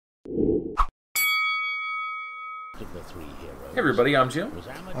Hey everybody, I'm Jim.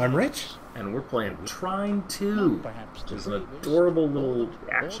 I'm Rich. And we're playing Trine 2, which is an adorable little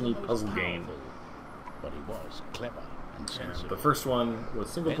action-y puzzle game. But he was clever and sensible. The first one was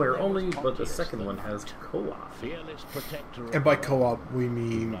single player only, but the second one has co-op. Fearless protector of And by co-op, we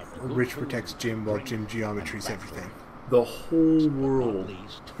mean Rich protects Jim while Jim geometries everything. The whole world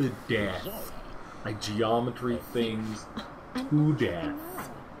to death. I geometry things to death.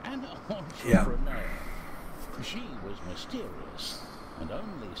 an Yeah. entrepreneur. She was mysterious and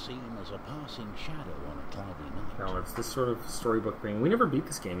only seen as a passing shadow on a cloudy night. Now, it's this sort of storybook thing. We never beat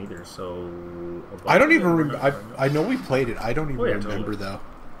this game either, so... I don't even remember. I know we played it. I don't even yeah, remember, totally. though.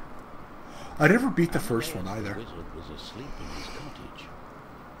 I never beat the first one either. The wizard was asleep in his cottage.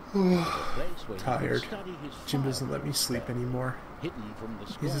 The place where he Tired. would study his Jim doesn't fire let me sleep anymore. hidden from the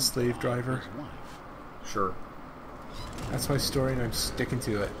He's a scornful slave eye of driver. his wife. Sure. That's my story, and I'm sticking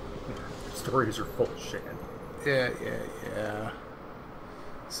to it. Stories are full of shit. Yeah.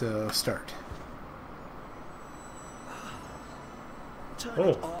 So, start. Turn Oh.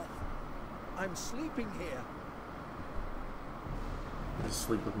 it off. I'm sleeping here. I just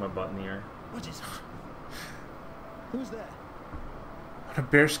sleep with my butt in the air. What is it? Who's there? On a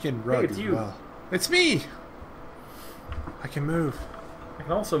bearskin rug it's as you. well. It's me! I can move. I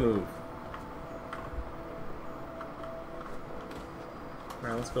can also move.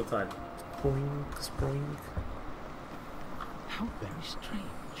 Alright, let's go outside. Boink, spoink. How very strange.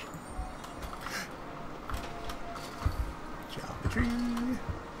 Geometry.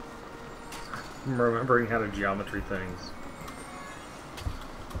 I'm remembering how to geometry things.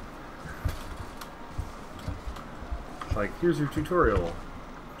 It's like, here's your tutorial.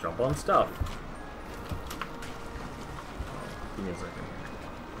 Jump on stuff. Give me a second.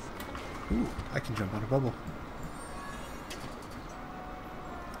 Ooh, I can jump on a bubble.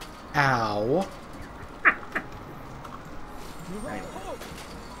 Ow.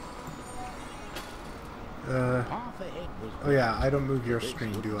 Half ahead was Oh yeah, I don't move your this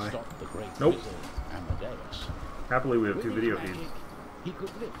screen, do wouldn't I? stop the great Nope. wizard, Amadeus. Happily, we have With two his video magic, feeds. he could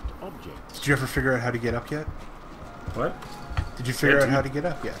lift objects. Did you ever figure out how to get up yet? What? Did you figure Yeah, out how to get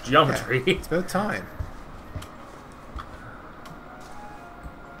up yet? Geometry. Yeah, it's about time.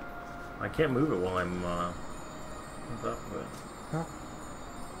 I can't move it while I'm, up, but... Oh.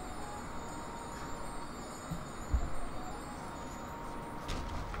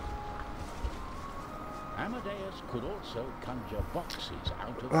 Amadeus could also conjure boxes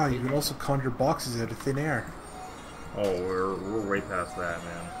out of Wow, you thin can also conjure boxes out of thin air. Oh, we're way past that,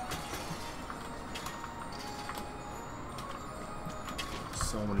 man.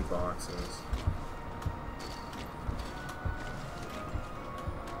 So many boxes.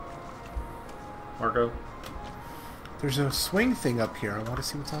 Marco? There's a swing thing up here. I want to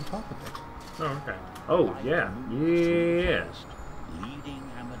see what's on top of it. Oh, okay. Oh, yeah. Yeah. leading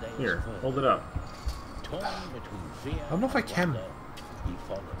Amadeus Here, further. hold it up. Torn between fear I don't know if I and can. wonder, he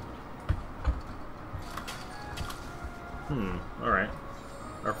followed. Alright.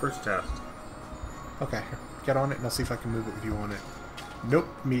 Our first test. Okay, here. Get on it and I'll see if I can move it with you on it. Nope,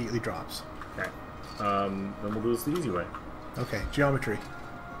 immediately drops. Okay. Then we'll do this the easy way. Okay, geometry.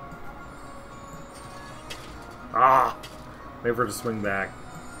 Ah! Wait for it to swing back.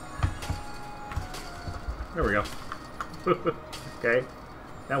 There we go. Okay.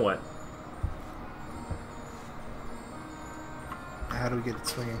 Now what? How do we get it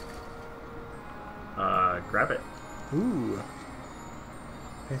swinging? Grab it. Ooh.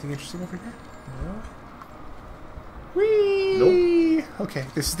 Anything interesting over here? No. Whee! Nope. Okay,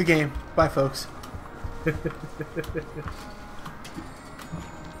 this is the game. Bye, folks.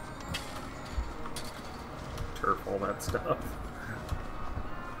 Turf, all that stuff.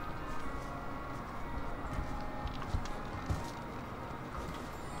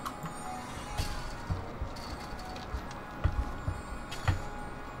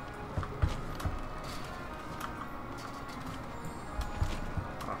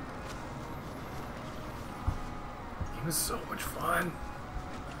 It was so much fun.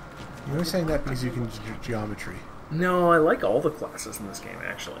 You're only saying that because you can do geometry. No, I like all the classes in this game,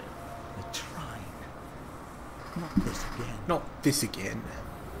 actually. The Trine. Not this again. Not this again.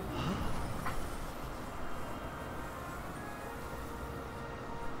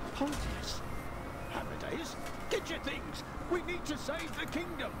 Pontius. Amadeus, get your things. We need to save the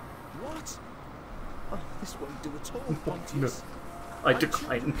kingdom. What? Oh, this won't do at all, Pontius. I My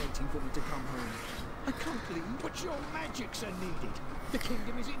decline. children waiting for me to come home. I can't leave. But your magics are needed. The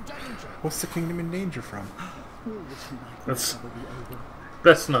kingdom is in danger. What's the kingdom in danger from? Will this nightmare That's- ever be over?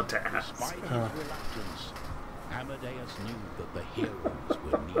 Best not to ask. Despite his reluctance, Amadeus knew that the heroes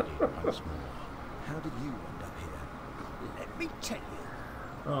were needed once more. How did you end up here? tell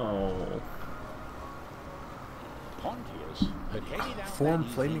you. Oh. Pontius had headed out Form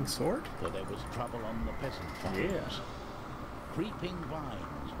that flaming evening, sword? for there was trouble on the peasant farms. Yeah. Creeping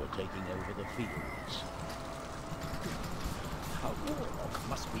vines were taking over the fields. A warlock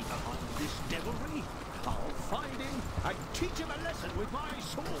must be behind this devilry. I'll find him and teach him a lesson with my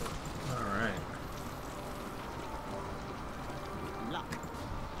sword. Alright. With luck,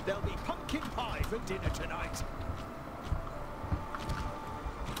 there'll be pumpkin pie for dinner tonight.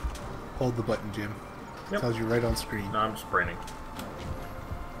 Hold the button, Jim. Yep. Tells you right on screen. No, I'm sprinting.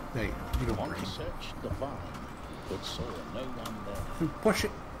 Hey, you don't Monty brain. searched the barn, but saw no one there. Push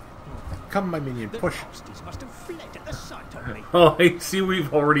it. Come, my minion, The push. bastards must have fled at the sight of me. Oh, I see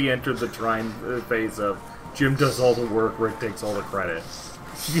we've already entered the Trine phase of Jim does all the work, Rick takes all the credit.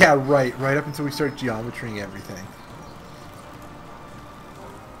 Yeah, right. Right up until we start geometrying everything.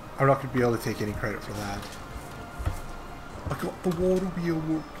 I'm not going to be able to take any credit for that. I got the water wheel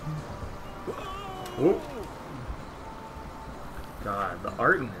working. Oh. God, the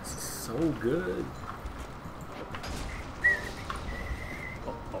art in this is so good.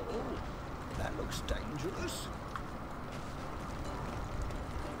 Oh, that looks dangerous.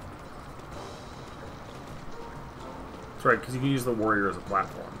 That's right, because you can use the warrior as a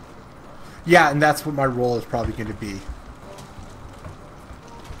platform. Yeah, and that's what my role is probably going to be.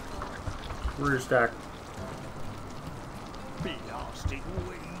 Warrior stack. Blasted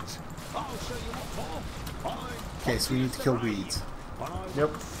weeds. I'll show you what for. Okay, so we need to kill weeds. Yep.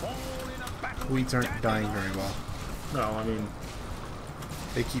 Weeds aren't dying very well. No, I mean,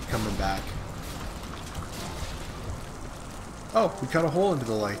 They keep coming back. Oh, we cut a hole into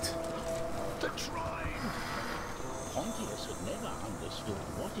the light. The Trine. Pontius had never understood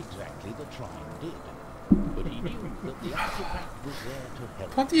what exactly the Trine did, but he knew that the artifact was there to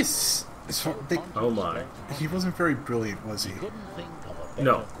help. Pontius, oh my. he wasn't very brilliant, was he? He couldn't think of a better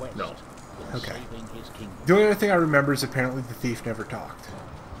No, quest no. than Okay. saving his kingdom. The only other thing I remember is apparently the thief never talked.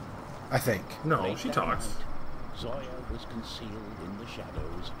 I think. No, Late she that talks. night, Zoya was concealed in the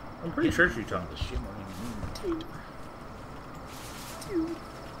shadows. I'm pretty sure she hidden from talks. the shimmering moonlight.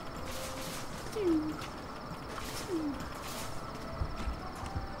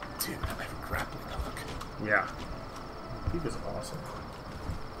 Dude, I have a grappling hook. Yeah. He was awesome.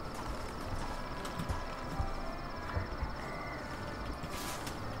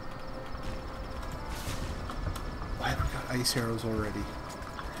 Why have we got ice arrows already?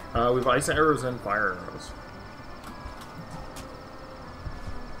 We've ice arrows and fire arrows.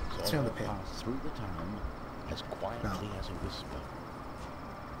 Stay on the Zoya pit. passed through the town as quietly as a whisper.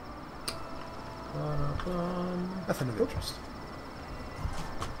 Nothing of interest.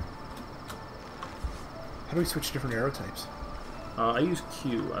 How do we switch different arrow types? I use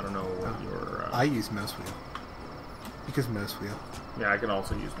Q. I don't know what Oh. your... I use mouse wheel. Because mouse wheel. Yeah, I can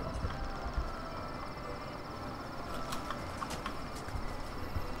also use mouse.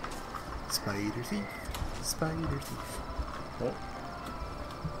 Spider thief. Spider thief. Oh.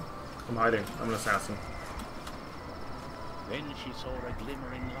 I'm hiding. I'm an assassin. Then she saw a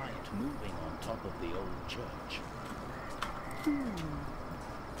glimmering light moving on top of the old church.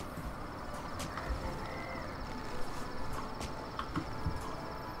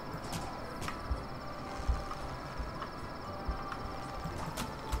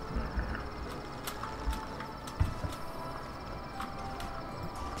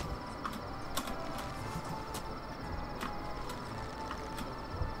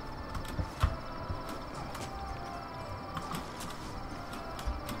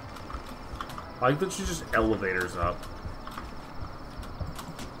 I like that she just elevators up.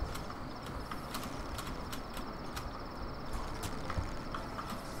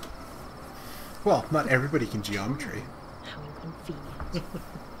 Well, not everybody can geometry. How inconvenient.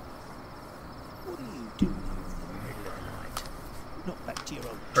 What are you doing in the middle of the night? Not back to your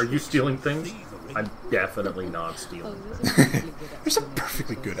own. Are you stealing things? thievery. I'm definitely not Oh, stealing. there's a perfectly good There's a explanation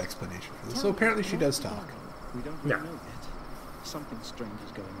perfectly for good this. explanation for this. Tell So me, apparently she what does is talk. going? We don't Yeah. really know yet. Something strange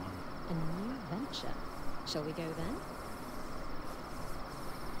is going on. A new venture. Shall we go then?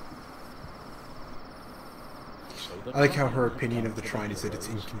 So the I like how Trine her had opinion come of the to Trine is that it's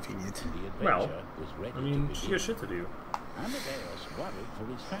heroes, inconvenient. and the Well, adventure was ready I mean, to she begin. has shit to do. Amadeus worried for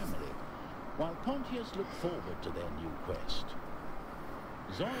his family, while Pontius looked forward to their new quest.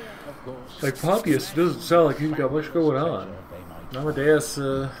 Zoya, of course... Like, Pontius doesn't sound like he's got much going on. Amadeus,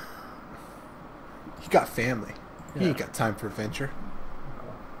 He got family. He ain't Yeah. got time for adventure.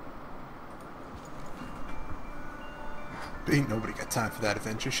 Ain't nobody got time for that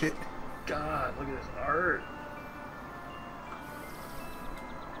adventure shit. God, look at this art.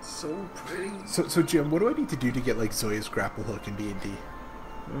 so pretty. So Jim, what do I need to do to get like Zoya's grapple hook in D&D?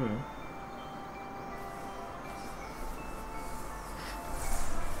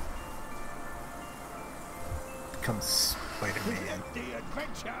 Become Spider-Man. Let the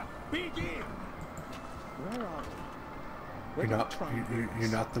adventure begin. Where are we? We're You're gonna not. try and do You're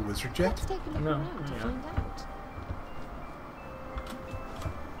this. not the wizard yet. Let's take a look No, around to yeah. find out.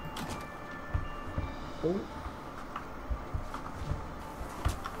 Oh.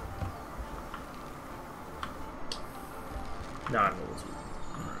 No, I'm the wizard.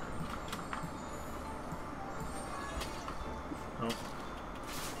 Oh.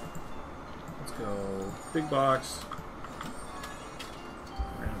 Let's go. Big box.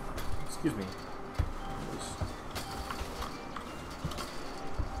 Excuse me.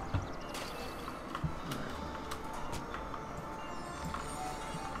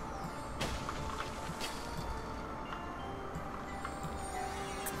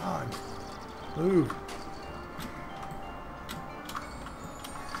 Come on. Move.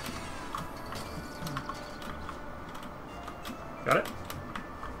 Got it?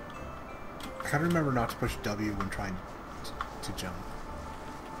 I gotta remember not to push W when trying to jump.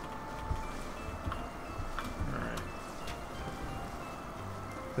 Alright.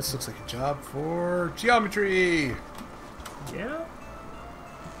 This looks like a job for geometry. Yeah?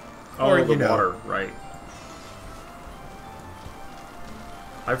 Or, Oh, the you know. water, right.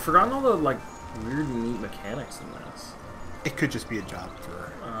 I've forgotten all the, like, weird, neat mechanics in this. It could just be a job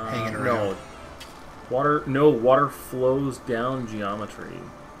for hanging around. No. Water flows down geometry.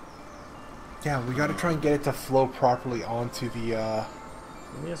 Yeah, we gotta try and get it to flow properly onto the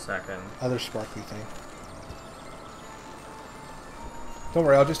Give me a second. other sparkly thing. Don't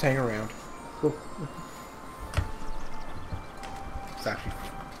worry, I'll just hang around. Cool. It's actually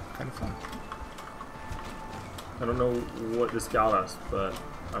kind of fun. I don't know what this got us, but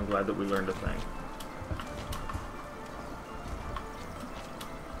I'm glad that we learned a thing.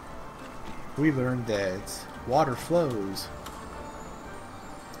 We learned that water flows.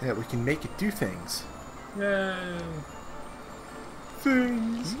 And that we can make it do things. Yay!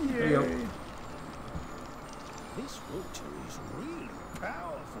 Things! There you go. Yay! This water is really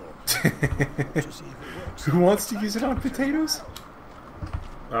powerful. To see if it works. Who wants to use it on potatoes?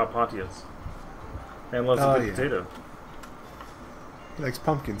 Pontius. And loves Oh, a good yeah. potato. He likes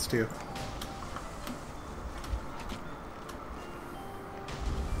pumpkins too.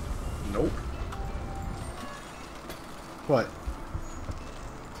 Nope. What?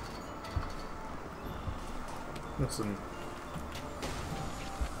 Listen.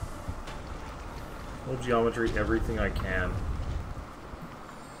 Whole geometry, everything I can.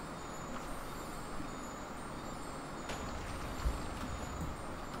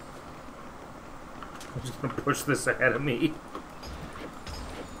 I'm just gonna push this ahead of me.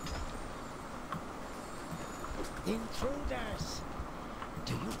 Intruders!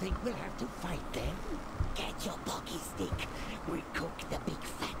 Do you think we'll have to fight them? Get your pocky stick. We cooked the big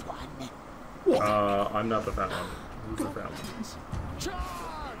fat one. I'm not the fat one. Who's the fat one? Charge!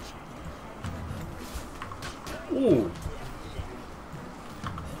 Ooh.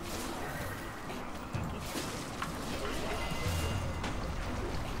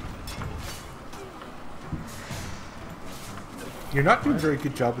 You're not doing a very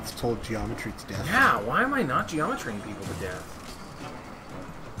good job with this whole geometry to death. Yeah, why am I not geometrying people to death?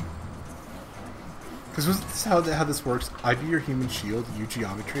 Because wasn't this how this works? I be your human shield, you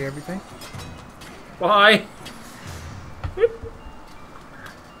geometry everything? Why?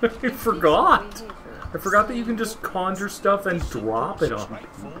 I forgot. I forgot that you can just conjure stuff and drop it on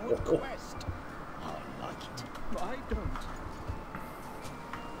Straightforward people. quest. I like it. I don't.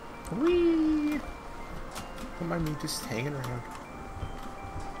 Whee! Don't mind me just hanging around.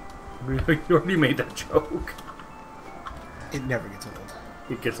 You already made that joke. It never gets old.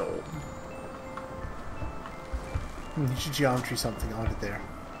 It gets old. You should geometry something onto there.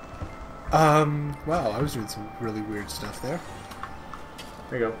 Wow, I was doing some really weird stuff there.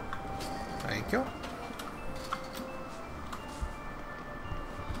 There you go. Thank you.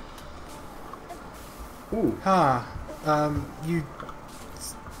 Ooh. Huh. You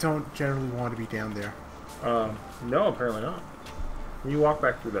don't generally want to be down there. No, apparently not. You walk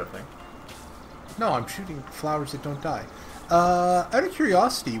back through that thing. No, I'm shooting flowers that don't die. Out of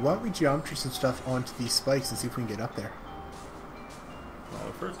curiosity, why don't we geometry some stuff onto these spikes and see if we can get up there? Well,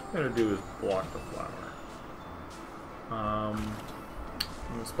 the first thing I'm gonna do is block the flower. And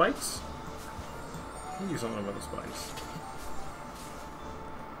the spikes? Let me do something about the spikes.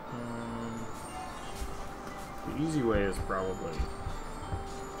 The easy way is probably...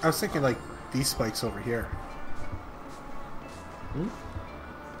 I was thinking like these spikes over here. Hmm?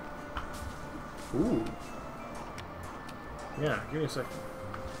 Ooh. Yeah, give me a second.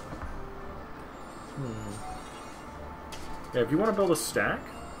 Yeah, if you want to build a stack...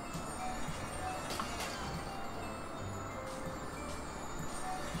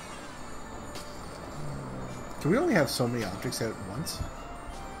 Can we only have so many objects out at once?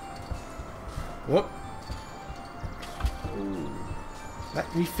 Whoop. Ooh.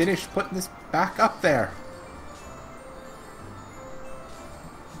 Let me finish putting this back up there.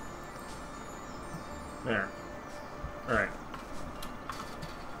 There. Alright.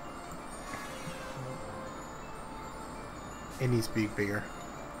 It needs to be bigger.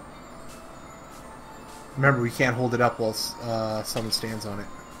 Remember, we can't hold it up while someone stands on it.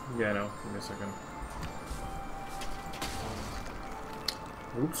 Yeah, I know. Give me a second.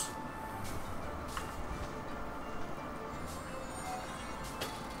 Oops.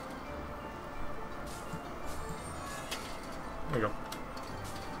 There you go.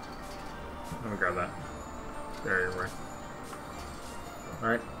 Let me grab that. There you are.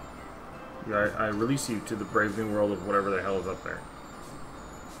 Alright. Yeah, I release you to the brave new world of whatever the hell is up there.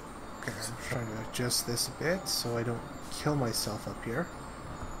 Okay, I'm trying to adjust this a bit so I don't kill myself up here.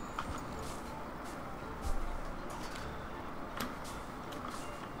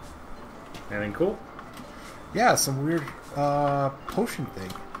 Anything cool? Yeah, some weird potion thing.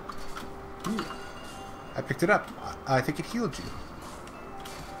 Ooh. I picked it up. I think it healed you.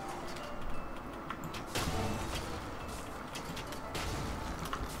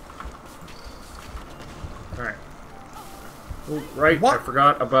 Alright. Oh, right, What? I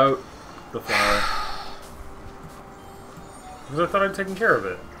forgot about the flower. Because I thought I'd taken care of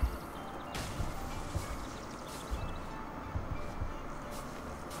it.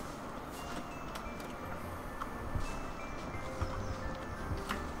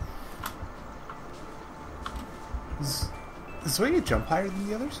 Is the way you jump higher than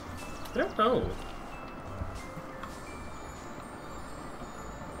the others? I don't know.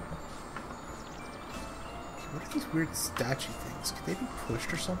 What are these weird statue things? Could they be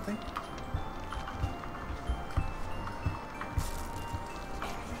pushed or something?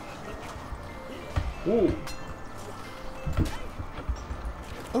 Ooh.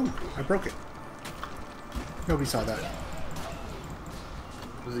 Oh, I broke it. Nobody saw that.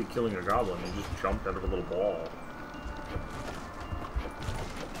 Was he killing a goblin? He just jumped out of a little ball.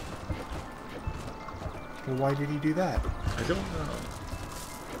 Well, why did he do that? I don't know.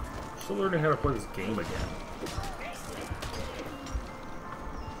 Still learning how to play this game again.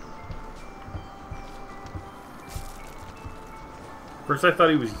 First I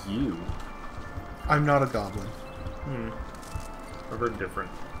thought he was you. I'm not a goblin. I've heard different.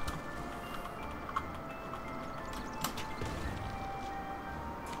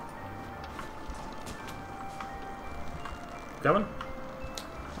 Coming?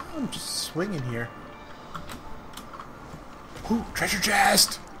 I'm just swinging here. Ooh, treasure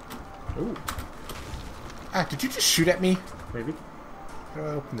chest! Ooh, Ah, did you just shoot at me? maybe. How do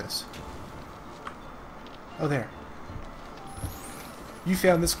I open this? Oh, there. You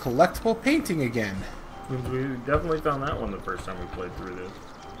found this collectible painting again. We definitely found that one the first time we played through this.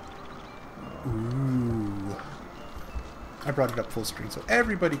 Ooh. I brought it up full screen so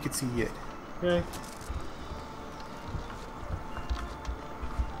everybody could see it. Okay.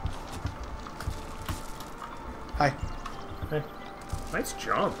 Hi. Hey. Nice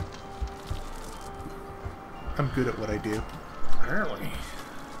jump. I'm good at what I do. Apparently.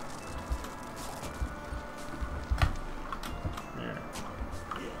 Yeah.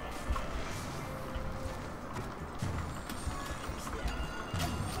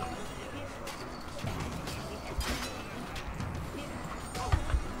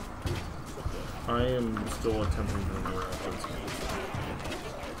 I am still attempting to remember this.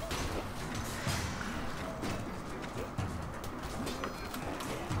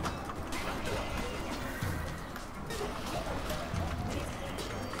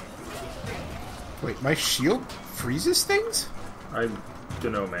 Wait, my shield freezes things? I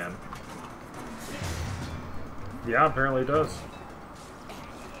don't know, man. Yeah, apparently it does.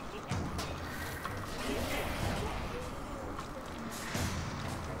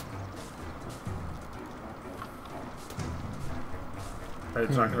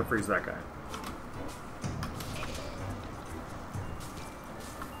 It's not going to freeze that guy.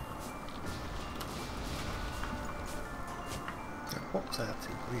 What was I up to?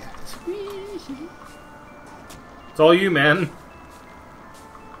 Oh, yeah. It's all you, man.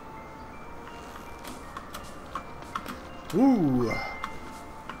 Ooh.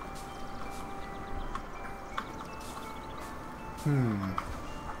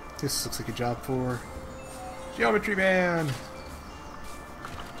 This looks like a job for Geometry Man.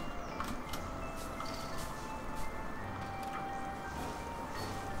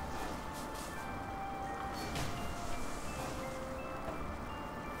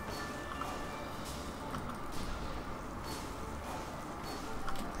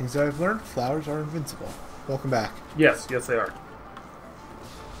 Things that I've learned, flowers are invincible. Welcome back. Yes, yes they are.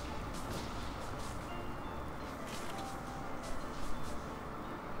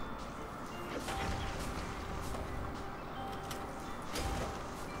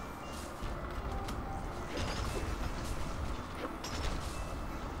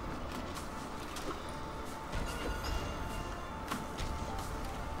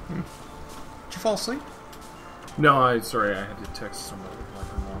 Did you fall asleep? No, sorry, I had to text somebody like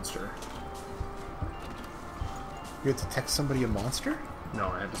a monster. You had to text somebody a monster? No,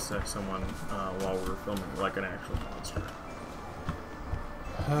 I had to text someone while we were filming like an actual monster.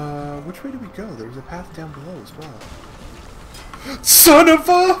 Which way do we go? There's a path down below as well. Son of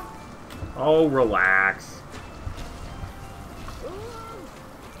a! Oh, relax.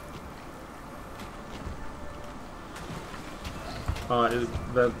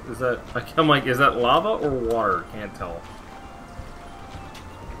 Is that? I'm like, is that lava or water? Can't tell.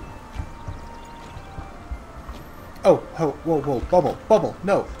 Oh, whoa, bubble,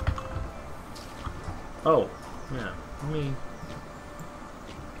 no. Oh, yeah. I mean,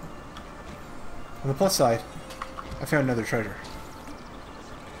 On the plus side, I found another treasure.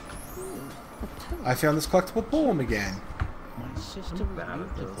 I found this collectible poem again. My sister is bad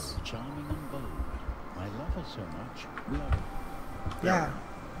at beautiful, this. charming and bold. I love her so much. We are... Yeah,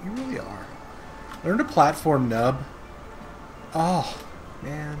 you really are. Learn to platform, nub. Oh,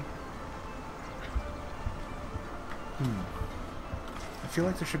 man. I feel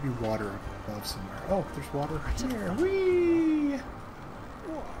like there should be water above somewhere. Oh, there's water right here. Whee!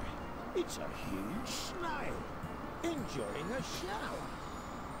 Why, it's a huge snail enjoying a shower.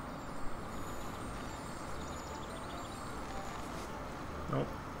 nope.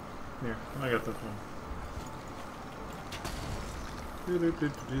 Here, I got this one.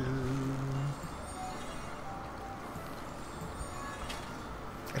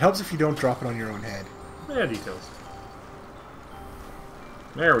 It helps if you don't drop it on your own head. Yeah, details.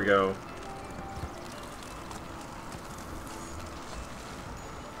 There we go.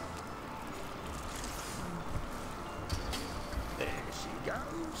 There she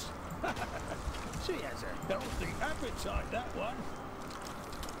goes. She has a healthy appetite, that one.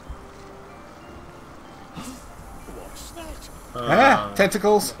 What's that?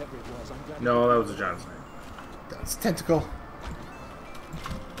 Tentacles. No, that was a giant snake. That's tentacle.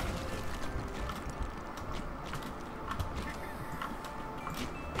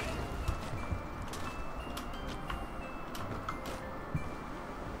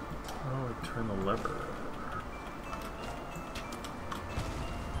 Oh, I turn the lever.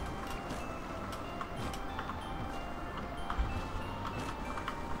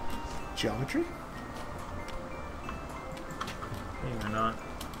 Geometry? Maybe not.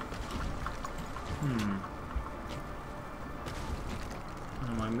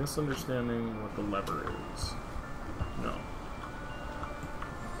 Am I misunderstanding what the lever is? No.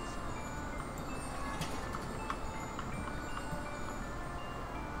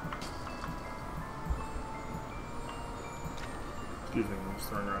 Excuse me, I'm just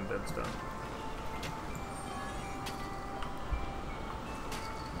throwing around dead stuff.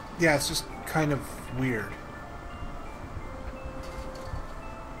 Yeah, it's just kind of weird.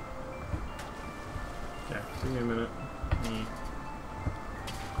 Yeah, give me a minute.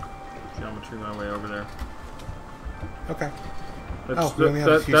 Geometry my way over there. Okay. That's, we only have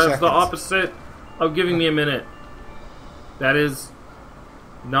a few that's seconds. the opposite of giving me a minute. That is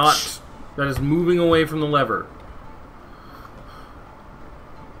not... That is moving away from the lever.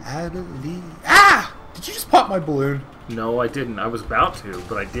 I believe... Ah! Did you just pop my balloon? No, I didn't. I was about to,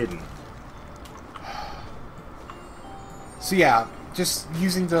 but I didn't. So yeah, just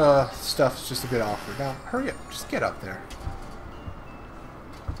using the stuff is just a bit awkward. Now, hurry up. Just get up there.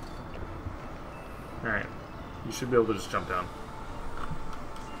 Alright. You should be able to just jump down.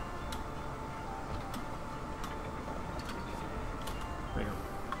 There you go.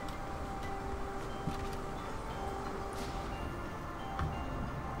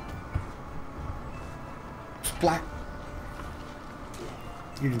 Splat.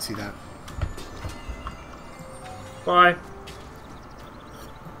 You didn't see that. Bye.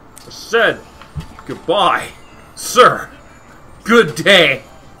 I said goodbye, sir. Good day.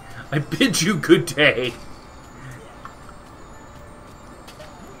 I bid you good day.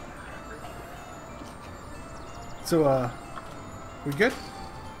 So, we good?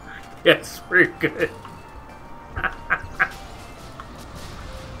 Yes, we're good.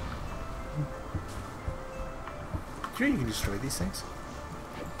 Do you know you can destroy these things?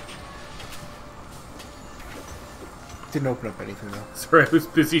 Didn't open up anything, though. Sorry, I was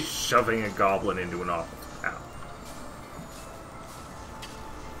busy shoving a goblin into an office. Ow.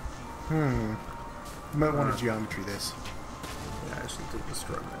 You might want to geometry this. Yeah, I should take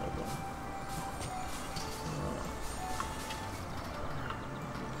destroy my elbow.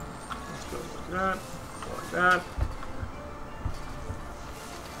 Let's go like that. Go like that.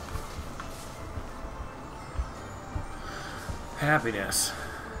 Happiness.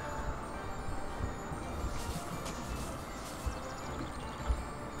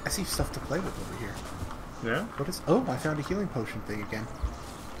 I see stuff to play with over here. Yeah? What is... Oh, I found a healing potion thing again.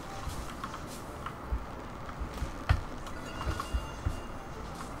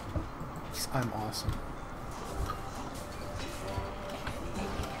 I'm awesome.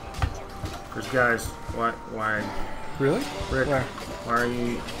 There's guys. Why? Really? Rick, Where? why are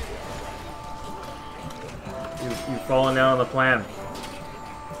you... You've fallen down on the plan.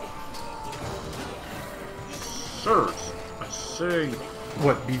 Sirs, I say...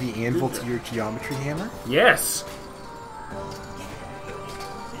 What, be the anvil to your geometry hammer? Yes!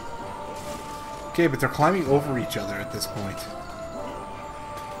 Okay, but they're climbing over each other at this point.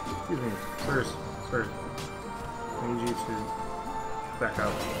 Excuse me. Sirs, I need you to back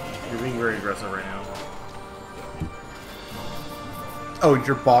up. You're being very aggressive right now. Oh,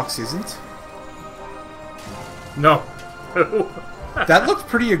 your box isn't? No! That looked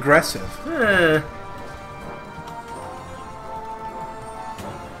pretty aggressive. Eh.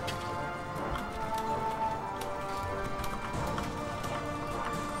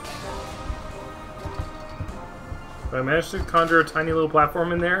 But I managed to conjure a tiny little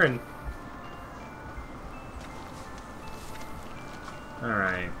platform in there and...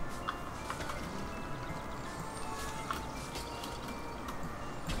 Alright.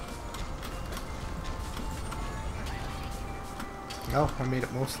 Oh, I made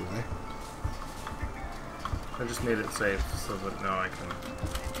it most of the way. I just made it safe so that now I can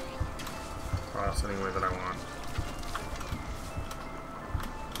cross any way that I want.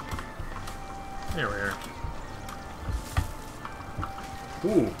 There we are.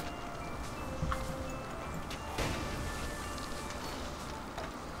 Ooh.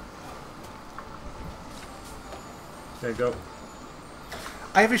 There you go.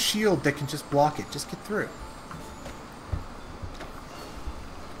 I have a shield that can just block it. Just get through.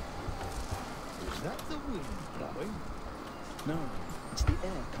 Is that the wind blowing? No, it's the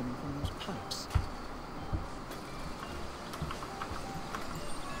air coming from those pipes.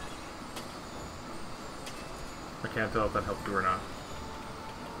 I can't tell if that helped you or not.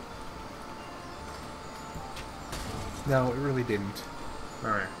 No, it really didn't.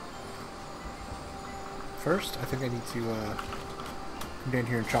 Alright. First, I think I need to come down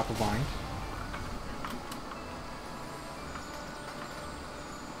here and chop a vine.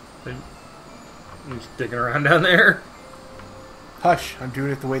 You just digging around down there? Hush, I'm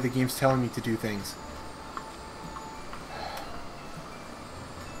doing it the way the game's telling me to do things.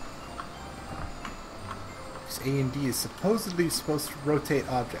 Because A and D is supposedly supposed to rotate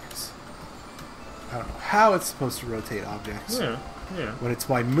objects. I don't know how it's supposed to rotate objects. Yeah, yeah. When it's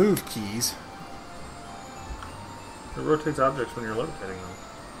my move keys. It rotates objects when you're levitating them.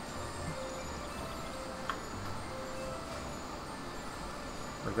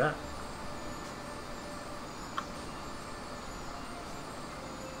 Like that.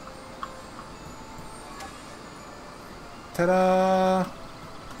 Ta-da!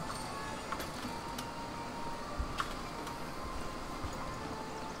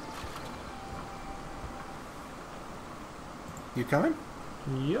 You coming?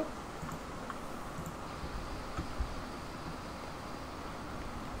 Yep.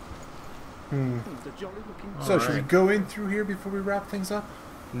 It's a jolly looking So, should we Alright. go in through here before we wrap things up?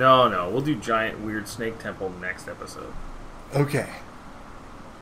 No, we'll do giant weird snake temple next episode. Okay.